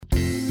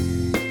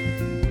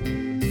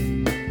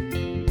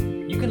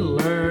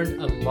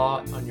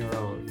lot on your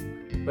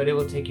own, but it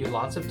will take you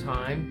lots of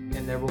time,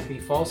 and there will be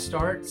false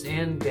starts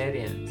and dead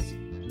ends.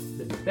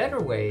 The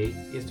better way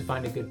is to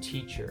find a good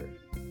teacher.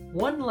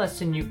 One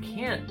lesson you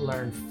can't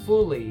learn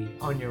fully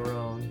on your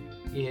own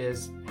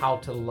is how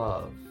to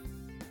love.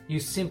 You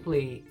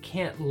simply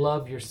can't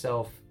love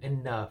yourself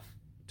enough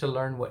to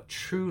learn what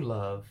true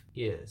love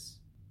is.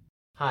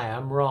 Hi,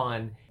 I'm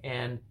Ron,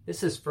 and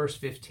this is First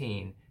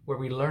 15, where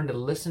we learn to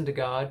listen to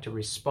God, to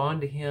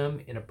respond to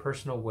Him in a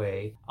personal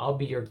way. I'll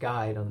be your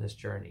guide on this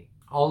journey.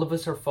 All of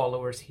us are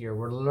followers here.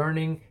 We're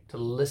learning to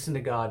listen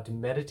to God, to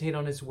meditate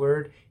on His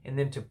Word, and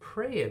then to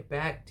pray it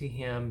back to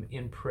Him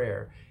in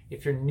prayer.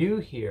 If you're new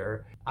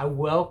here, I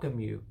welcome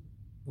you.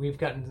 We've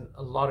gotten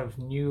a lot of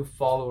new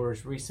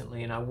followers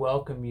recently, and I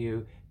welcome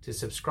you to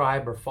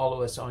subscribe or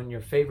follow us on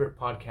your favorite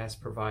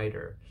podcast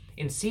provider.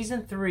 In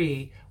Season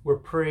 3, we're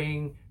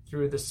praying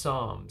through the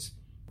Psalms.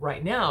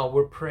 Right now,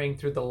 we're praying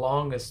through the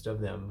longest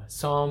of them,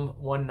 Psalm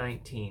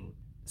 119.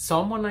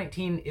 Psalm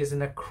 119 is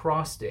an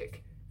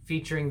acrostic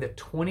featuring the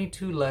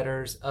 22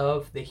 letters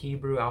of the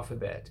Hebrew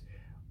alphabet.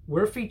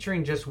 We're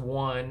featuring just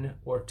one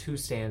or two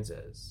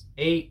stanzas,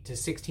 8 to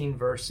 16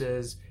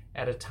 verses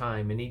at a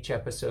time in each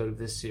episode of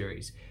this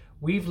series.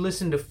 We've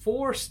listened to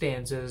 4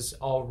 stanzas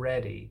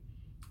already,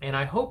 and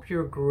I hope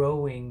you're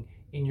growing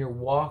in your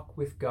walk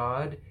with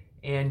God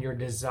and your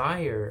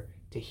desire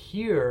to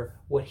hear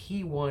what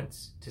He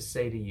wants to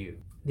say to you.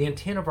 The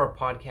intent of our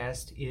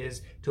podcast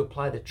is to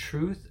apply the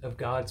truth of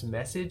God's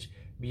message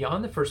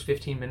beyond the first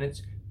 15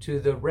 minutes to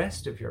the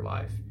rest of your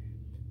life.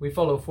 We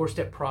follow a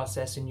 4-step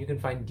process, and you can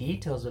find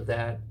details of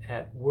that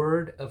at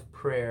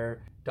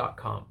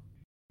wordofprayer.com.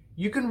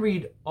 You can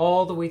read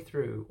all the way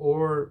through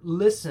or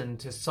listen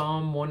to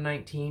Psalm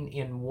 119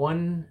 in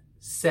one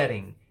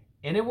setting,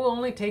 and it will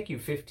only take you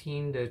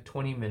 15 to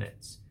 20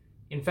 minutes.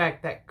 In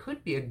fact, that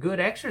could be a good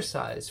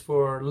exercise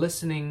for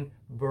listening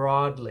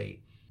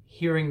broadly,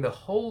 hearing the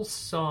whole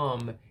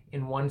psalm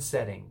in one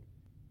setting.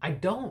 I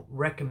don't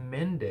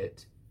recommend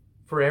it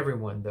for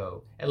everyone,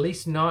 though, at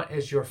least not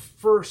as your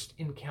first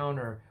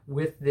encounter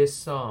with this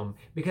psalm,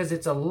 because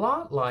it's a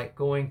lot like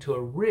going to a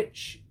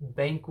rich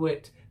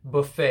banquet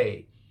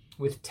buffet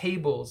with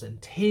tables and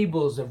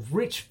tables of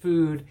rich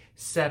food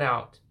set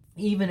out.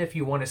 Even if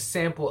you want to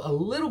sample a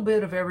little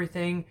bit of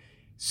everything,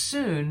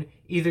 soon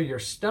either your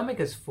stomach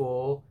is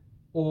full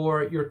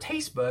or your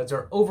taste buds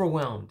are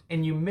overwhelmed,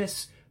 and you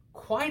miss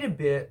quite a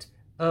bit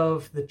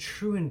of the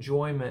true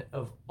enjoyment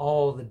of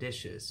all the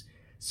dishes.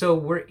 So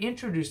we're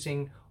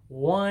introducing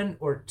 1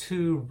 or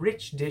 2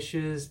 rich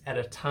dishes at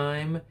a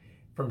time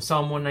from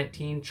Psalm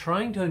 119,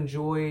 trying to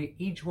enjoy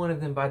each one of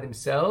them by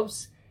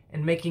themselves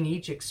and making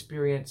each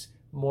experience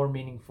more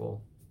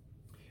meaningful.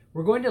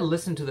 We're going to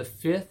listen to the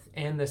 5th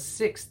and the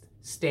 6th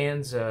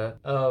stanza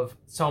of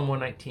Psalm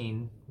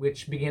 119,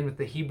 which begin with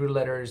the Hebrew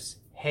letters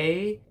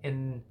He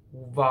and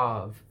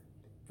Vav,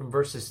 from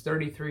verses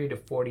 33 to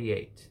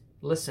 48.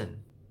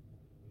 Listen.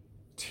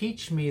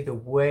 Teach me the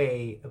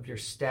way of your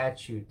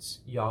statutes,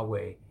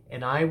 Yahweh,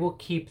 and I will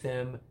keep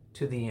them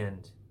to the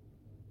end.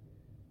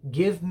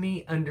 Give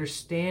me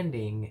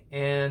understanding,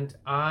 and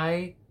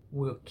I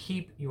will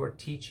keep your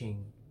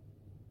teaching,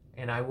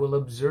 and I will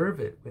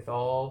observe it with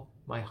all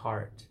my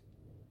heart.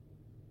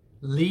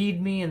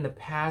 Lead me in the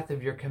path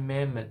of your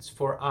commandments,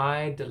 for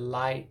I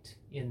delight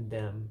in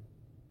them.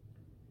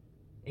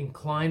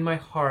 Incline my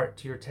heart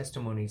to your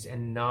testimonies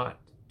and not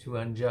to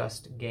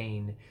unjust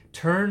gain.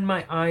 Turn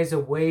my eyes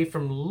away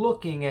from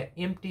looking at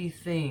empty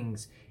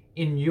things.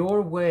 In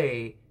your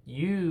way,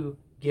 you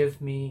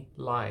give me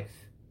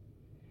life.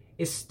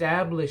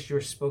 Establish your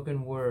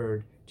spoken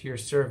word to your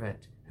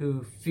servant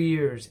who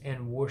fears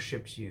and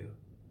worships you.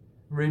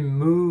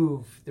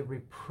 Remove the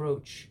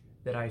reproach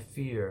that I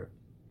fear,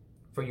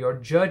 for your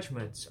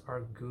judgments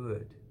are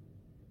good.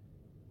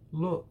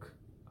 Look,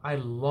 I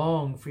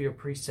long for your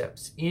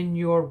precepts. In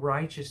your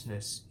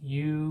righteousness,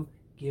 you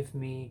give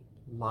me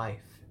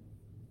life.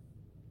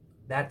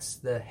 That's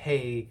the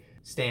Hey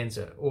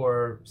stanza,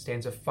 or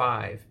stanza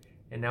 5.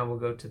 And now we'll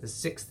go to the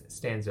 6th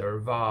stanza, or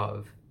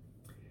Vav.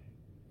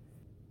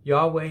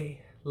 Yahweh,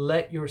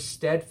 let your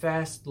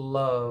steadfast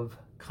love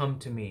come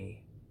to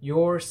me,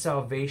 your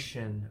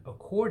salvation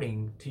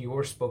according to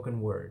your spoken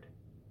word.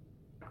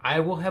 I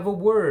will have a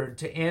word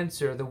to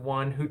answer the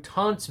one who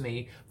taunts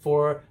me,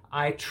 for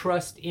I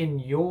trust in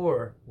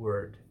your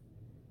word.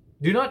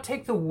 Do not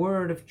take the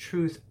word of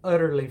truth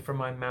utterly from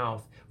my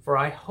mouth, for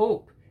I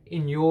hope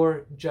in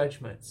your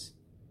judgments.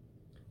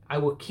 I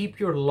will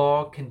keep your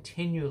law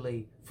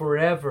continually,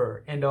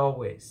 forever and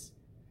always.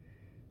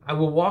 I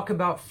will walk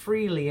about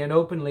freely and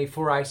openly,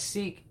 for I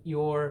seek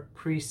your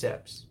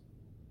precepts.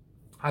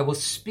 I will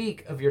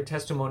speak of your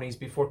testimonies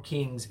before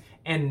kings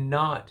and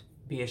not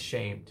be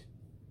ashamed.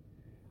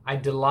 I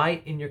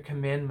delight in your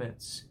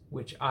commandments,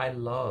 which I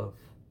love.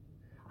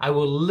 I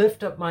will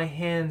lift up my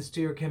hands to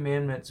your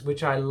commandments,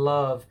 which I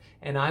love,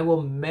 and I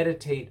will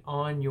meditate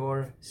on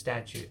your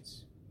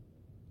statutes.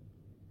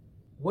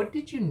 What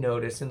did you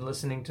notice in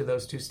listening to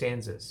those 2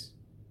 stanzas?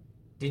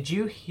 Did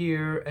you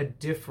hear a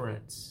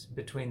difference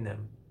between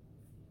them?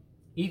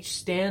 Each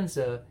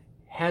stanza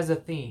has a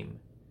theme.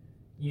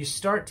 You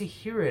start to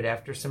hear it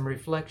after some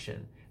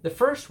reflection. The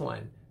first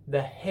one,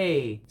 the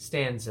Hey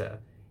stanza,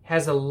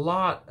 has a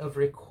lot of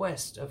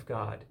requests of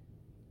God.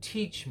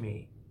 Teach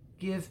me,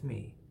 give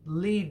me,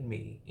 lead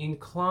me,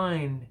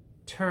 incline,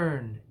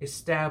 turn,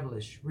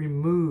 establish,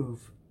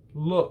 remove,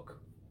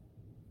 look.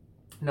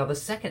 Now the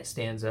second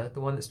stanza,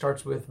 the one that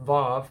starts with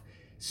Vav,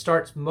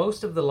 starts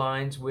most of the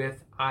lines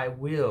with I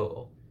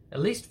will, at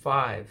least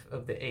 5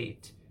 of the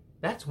 8.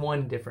 That's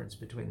one difference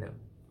between them.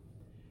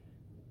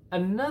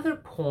 Another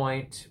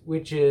point,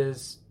 which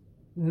is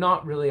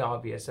not really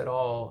obvious at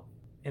all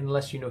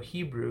unless you know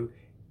Hebrew,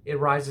 it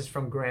arises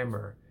from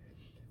grammar.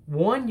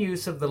 One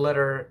use of the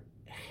letter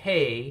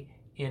Hey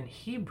in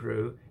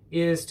Hebrew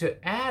is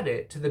to add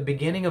it to the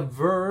beginning of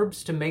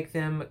verbs to make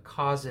them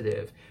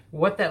causative.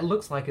 What that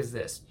looks like is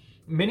this.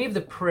 Many of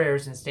the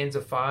prayers in stanza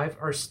 5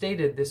 are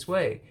stated this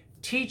way.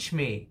 Teach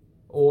me,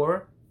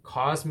 or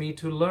cause me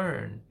to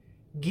learn.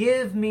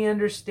 Give me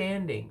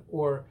understanding,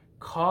 or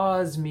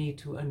cause me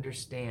to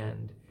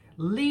understand.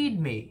 Lead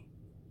me,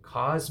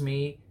 cause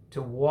me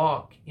to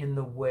walk in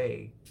the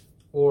way.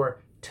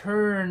 Or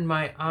turn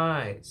my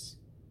eyes,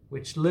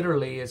 which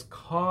literally is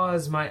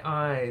cause my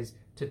eyes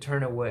to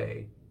turn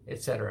away,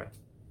 etc.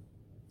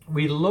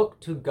 We look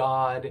to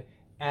God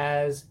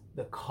as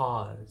the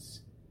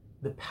cause,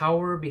 the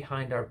power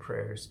behind our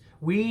prayers.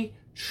 We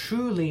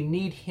truly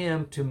need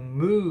Him to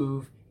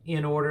move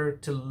in order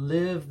to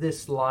live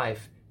this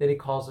life that He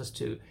calls us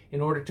to,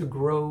 in order to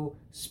grow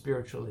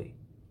spiritually.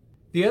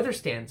 The other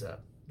stanza,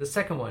 the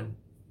second one,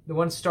 the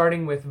one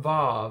starting with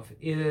Vav,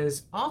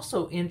 is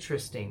also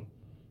interesting.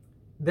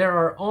 There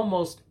are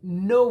almost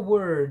no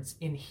words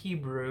in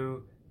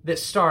Hebrew that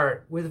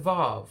start with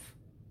Vav,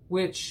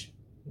 which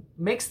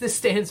makes this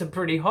stanza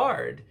pretty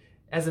hard.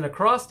 As an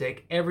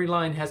acrostic, every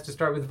line has to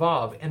start with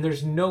Vav, and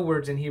there's no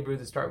words in Hebrew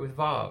that start with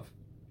Vav.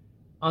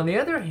 On the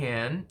other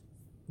hand,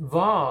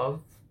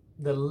 Vav,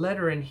 the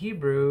letter in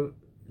Hebrew,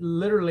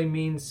 literally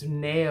means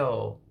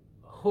nail,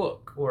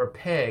 hook, or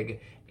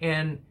peg,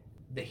 and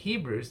the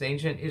Hebrews, the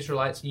ancient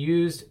Israelites,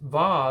 used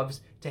Vavs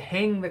to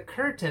hang the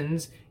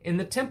curtains in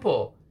the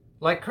temple,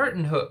 like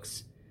curtain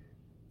hooks.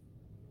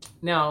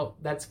 Now,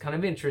 that's kind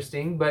of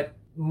interesting, but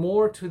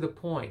more to the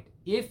point.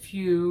 If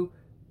you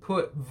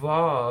put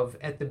Vav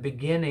at the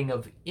beginning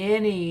of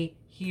any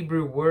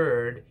Hebrew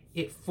word,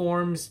 it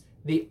forms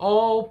the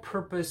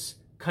all-purpose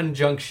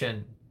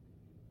conjunction.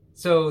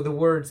 So the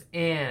words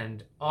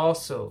and,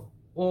 also,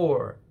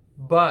 or,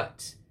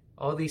 but,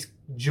 all these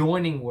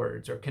joining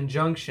words or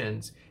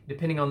conjunctions,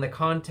 depending on the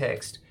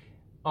context,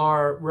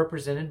 are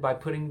represented by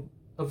putting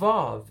a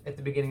Vav at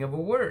the beginning of a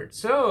word.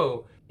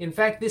 So, in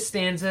fact, this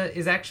stanza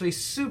is actually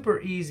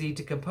super easy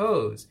to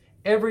compose.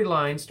 Every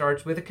line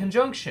starts with a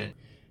conjunction.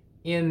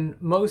 In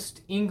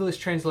most English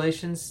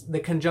translations, the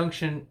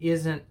conjunction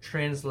isn't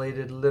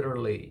translated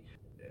literally.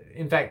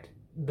 In fact,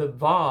 the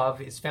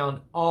Vav is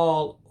found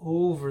all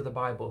over the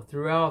Bible,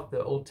 throughout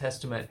the Old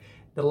Testament.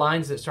 The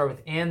lines that start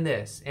with and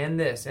this, and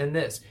this, and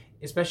this,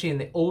 especially in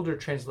the older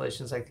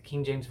translations like the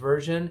King James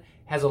Version,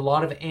 has a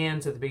lot of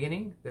ands at the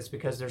beginning. That's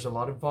because there's a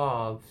lot of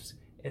Vavs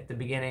at the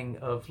beginning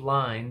of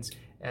lines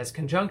as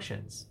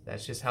conjunctions.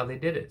 That's just how they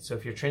did it. So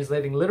if you're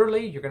translating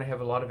literally, you're going to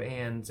have a lot of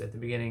ands at the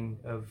beginning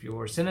of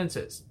your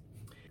sentences.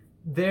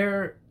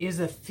 There is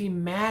a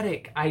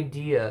thematic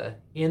idea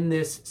in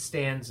this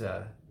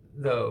stanza,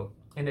 though,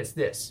 and it's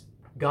this.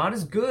 God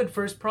is good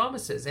for His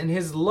promises, and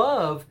His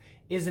love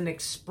is an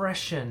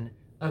expression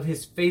of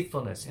His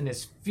faithfulness and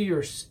His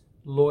fierce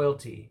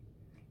loyalty.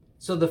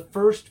 So the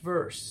first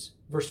verse,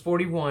 verse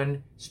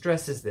 41,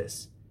 stresses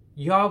this.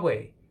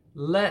 Yahweh,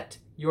 let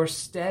your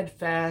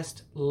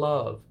steadfast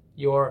love,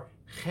 your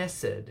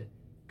chesed,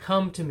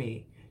 come to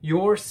me,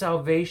 your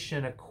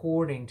salvation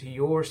according to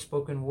your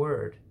spoken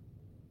word.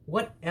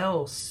 What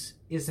else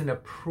is an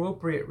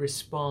appropriate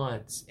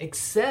response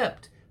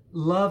except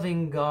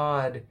loving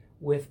God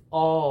with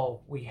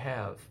all we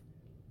have?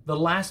 The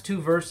last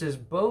two verses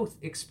both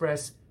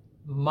express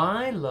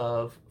my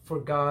love for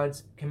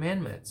God's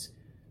commandments.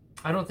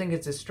 I don't think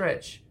it's a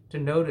stretch to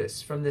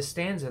notice from this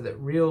stanza that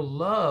real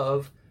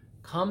love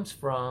comes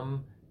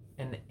from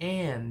an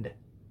and.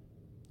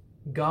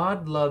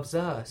 God loves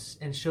us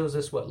and shows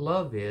us what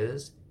love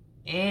is,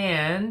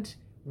 and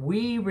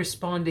we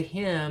respond to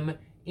Him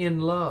in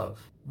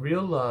love.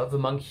 Real love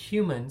among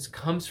humans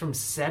comes from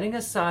setting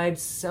aside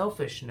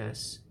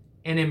selfishness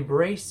and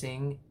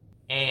embracing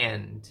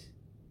and.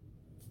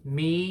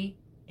 Me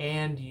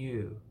and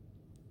you.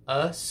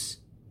 Us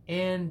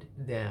and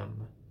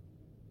them.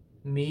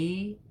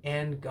 Me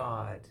and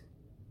God.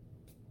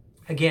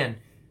 Again,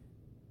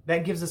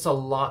 that gives us a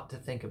lot to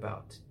think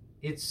about.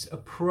 It's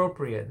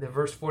appropriate that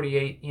verse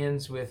 48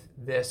 ends with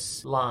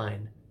this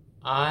line,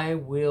 I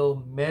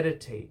will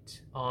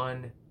meditate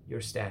on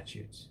your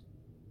statutes.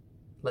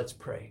 Let's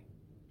pray.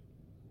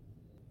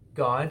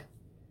 God,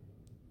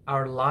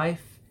 our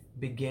life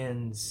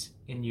begins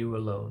in you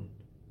alone.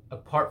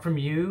 Apart from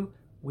you,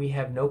 we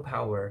have no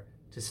power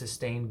to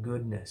sustain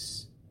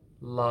goodness,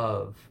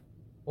 love,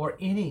 or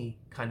any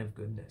kind of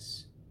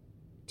goodness.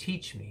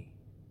 Teach me.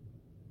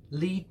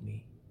 Lead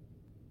me.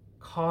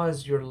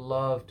 Cause your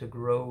love to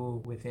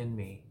grow within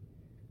me.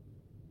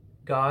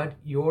 God,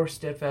 your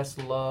steadfast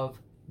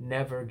love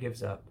never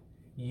gives up.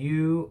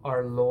 You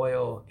are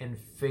loyal and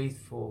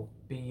faithful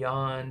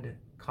beyond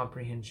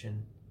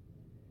comprehension.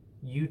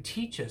 You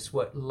teach us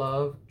what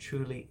love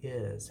truly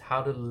is,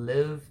 how to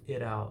live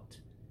it out.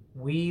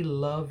 We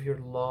love your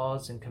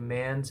laws and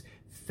commands.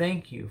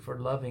 Thank you for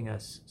loving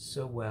us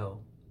so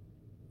well.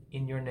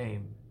 In your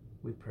name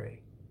we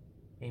pray.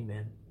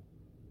 Amen.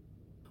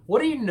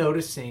 What are you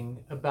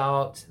noticing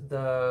about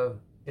the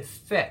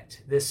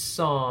effect this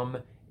psalm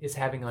is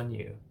having on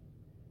you?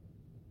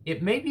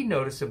 It may be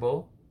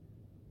noticeable,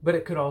 but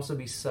it could also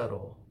be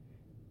subtle.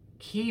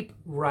 Keep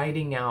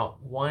writing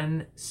out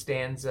one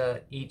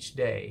stanza each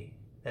day.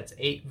 That's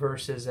 8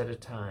 verses at a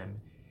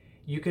time.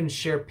 You can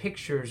share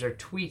pictures or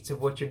tweets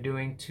of what you're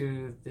doing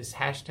to this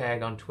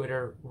hashtag on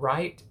Twitter.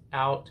 Write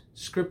out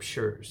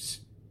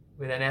scriptures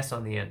with an S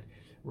on the end.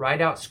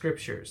 Write out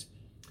scriptures.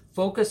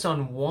 Focus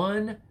on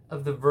one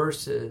of the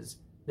verses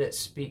that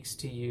speaks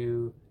to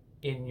you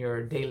in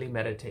your daily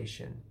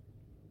meditation.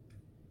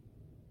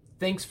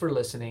 Thanks for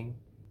listening.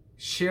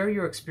 Share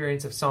your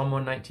experience of Psalm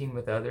 119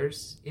 with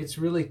others. It's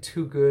really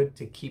too good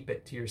to keep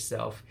it to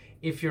yourself.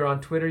 If you're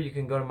on Twitter, you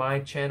can go to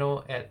my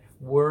channel at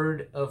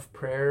Word of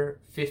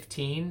Prayer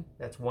 15.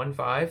 That's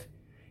 15.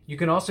 You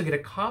can also get a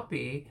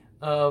copy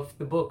of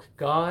the book,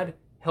 God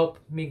Help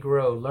Me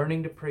Grow,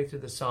 Learning to Pray Through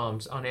the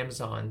Psalms, on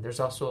Amazon. There's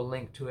also a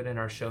link to it in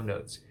our show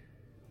notes.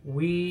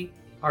 We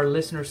are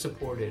listener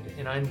supported,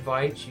 and I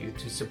invite you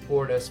to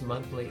support us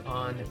monthly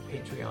on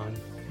Patreon.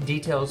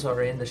 Details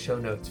are in the show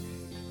notes.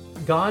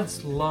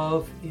 God's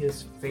love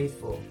is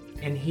faithful,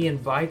 and He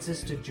invites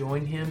us to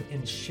join Him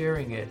in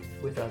sharing it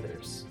with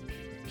others.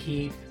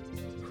 Keep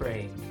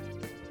praying.